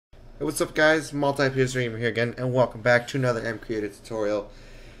Hey, what's up guys, Multi-Player Streamer here again, and welcome back to another MCreator tutorial.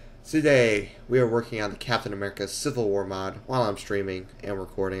 Today, we are working on the Captain America Civil War mod while I'm streaming and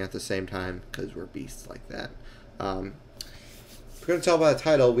recording at the same time, because we're beasts like that. We're going to tell by the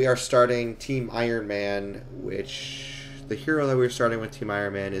title, we are starting Team Iron Man, which the hero that we're starting with Team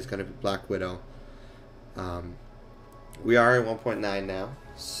Iron Man is going to be Black Widow. We are in 1.9 now,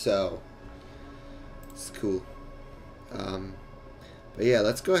 so it's cool. But yeah,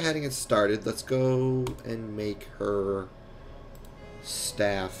 let's go ahead and get started. Let's go and make her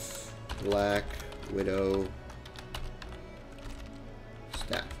staff Black Widow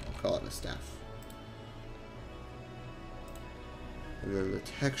staff. I'll call it a staff. And then the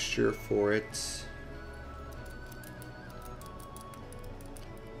texture for it.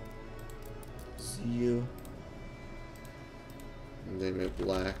 You. And then a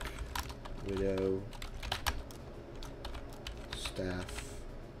Black Widow staff.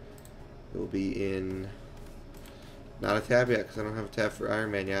 It will be in not a tab yet because I don't have a tab for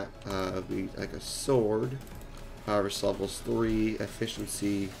Iron Man yet. It'll be like a sword. Power levels 3,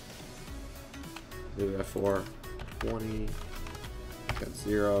 efficiency. Leave it at 4. 20. Got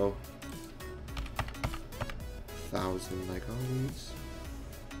 0. 1,000 like always.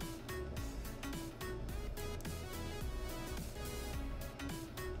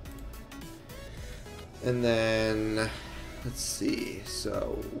 And then let's see,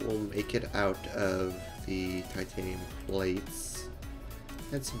 so we'll make it out of the titanium plates.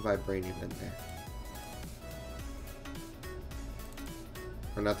 Add some vibranium in there.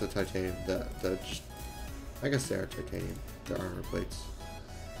 Or not the titanium, I guess they are titanium. They're armor plates.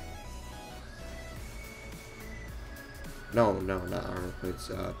 No, not armor plates,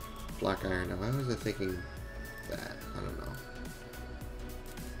 black iron. Now, why was I thinking that? I don't know.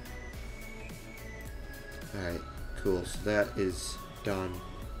 Alright. Cool, so that is done.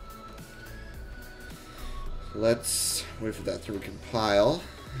 Let's wait for that to recompile,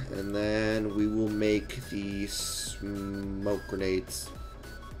 and then we will make the smoke grenades.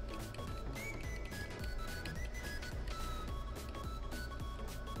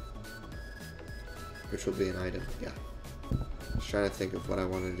 Which will be an item, yeah. I was trying to think of what I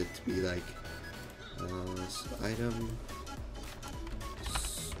wanted it to be like. So item,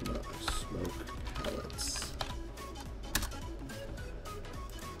 smoke pellets.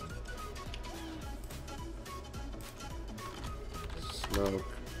 Smoke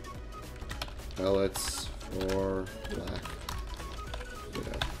pellets for Black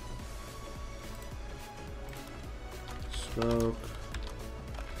Widow. Smoke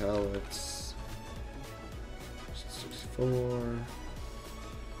pellets 64.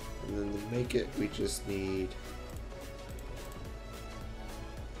 And then to make it, we just need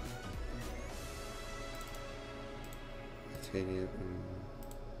titanium.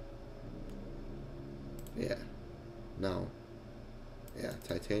 Yeah. No. Yeah,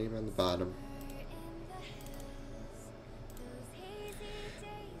 titanium on the bottom.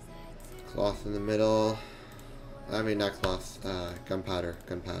 Cloth in the middle. I mean, not cloth. Gunpowder.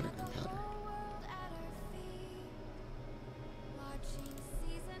 And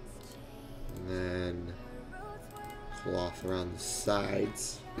then cloth around the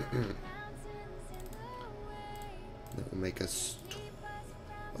sides. That will make us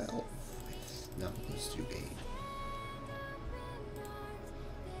 12. No, let's do 8.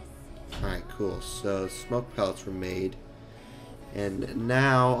 Alright, cool. So smoke pellets were made. And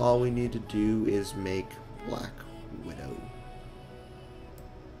now all we need to do is make Black Widow.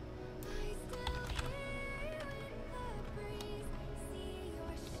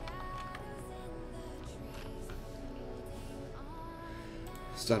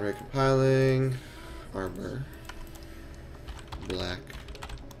 It's done recompiling. Armor. Black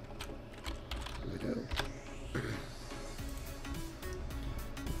Widow.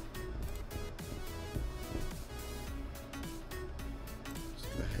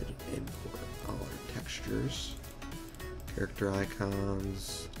 Character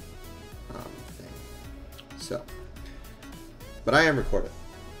icons, thing. So, but I am recording.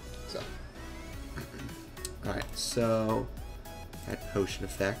 So, alright, so add potion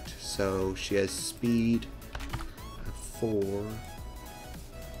effect. So she has speed 4.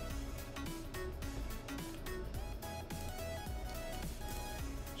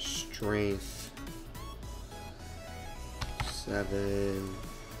 Strength 7.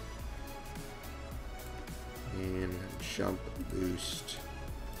 And jump boost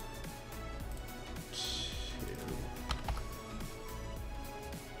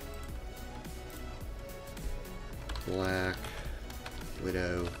 2. Black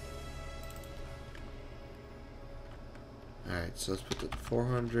Widow. Alright, so let's put the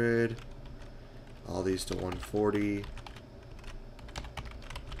 400. All these to 140.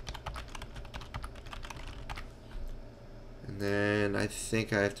 And then I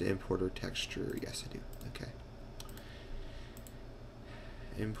think I have to import our texture. Yes, I do. Okay.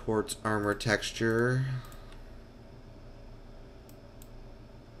 Import armor texture.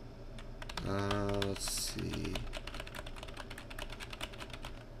 Let's see.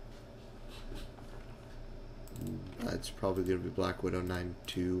 It's probably going to be Black Widow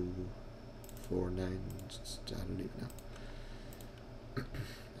 9249. I don't even know. It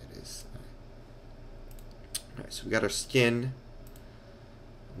is. Alright, so we got our skin.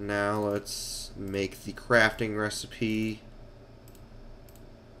 Now let's make the crafting recipe.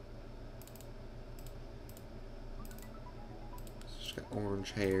 Just got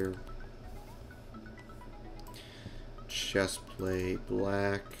orange hair. Chest plate,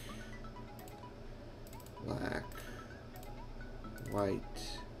 black. Black.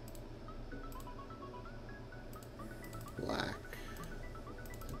 White. Black.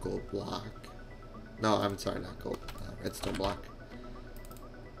 Gold block. No, I'm sorry, not gold. Redstone block.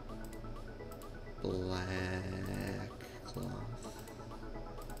 Black cloth.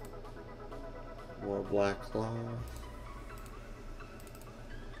 More black cloth.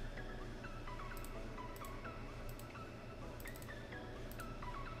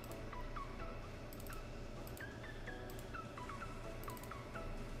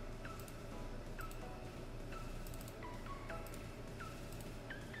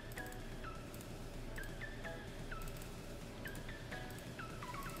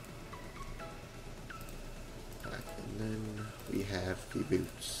 We have the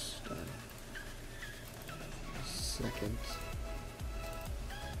boots done. Second.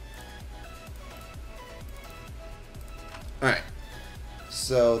 Alright.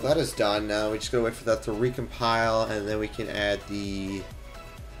 So that is done. Now we just gotta wait for that to recompile, and then we can add the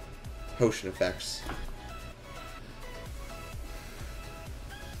potion effects.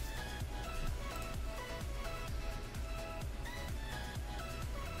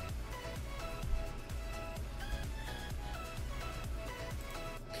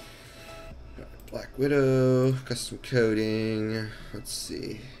 Black Widow, custom coding, let's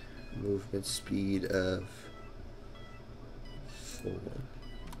see, movement speed of 4.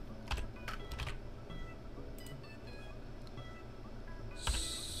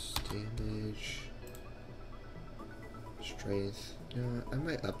 Damage, strength, you know what, I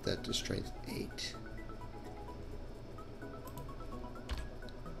might up that to strength 8.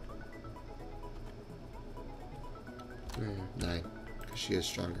 Mm, 9, because she is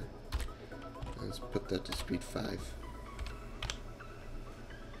stronger. Let's put that to speed 5.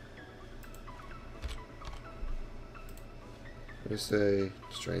 Let's say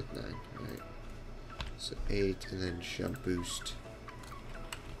strength 9, right? So 8 and then jump boost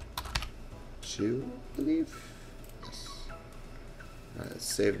 2, I believe. Yes. Alright, let's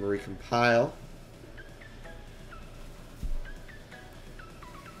save and recompile.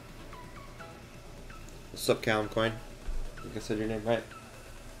 What's up, Callum Coin? I think I said your name right.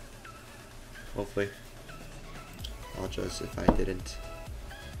 Hopefully. Apologize if I didn't.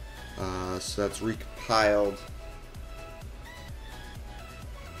 So that's recompiled.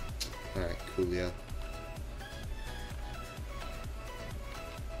 Alright, coolio.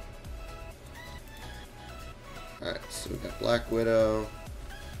 Alright, so we got Black Widow.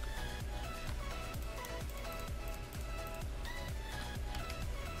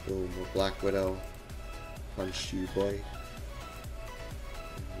 Boom, we're Black Widow. Punch you, boy.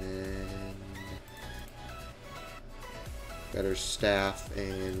 And then got our staff,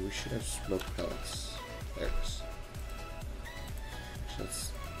 and we should have smoke pellets. There it is.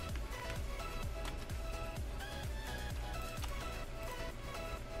 Let's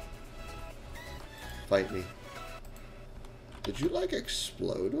fight me. Did you like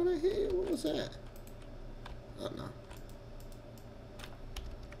explode when I hit you? What was that? Oh no.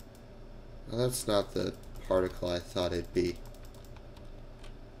 Well, that's not the particle I thought it'd be.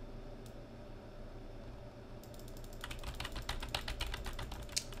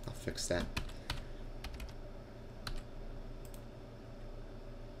 I'll fix that.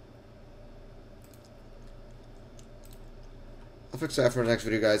 I'll fix that for the next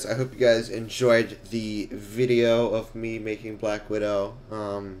video, guys. I hope you guys enjoyed the video of me making Black Widow.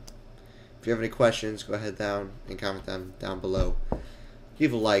 If you have any questions, go ahead down and comment them down below.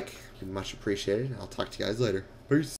 Leave a like, it'd be much appreciated. I'll talk to you guys later. Peace.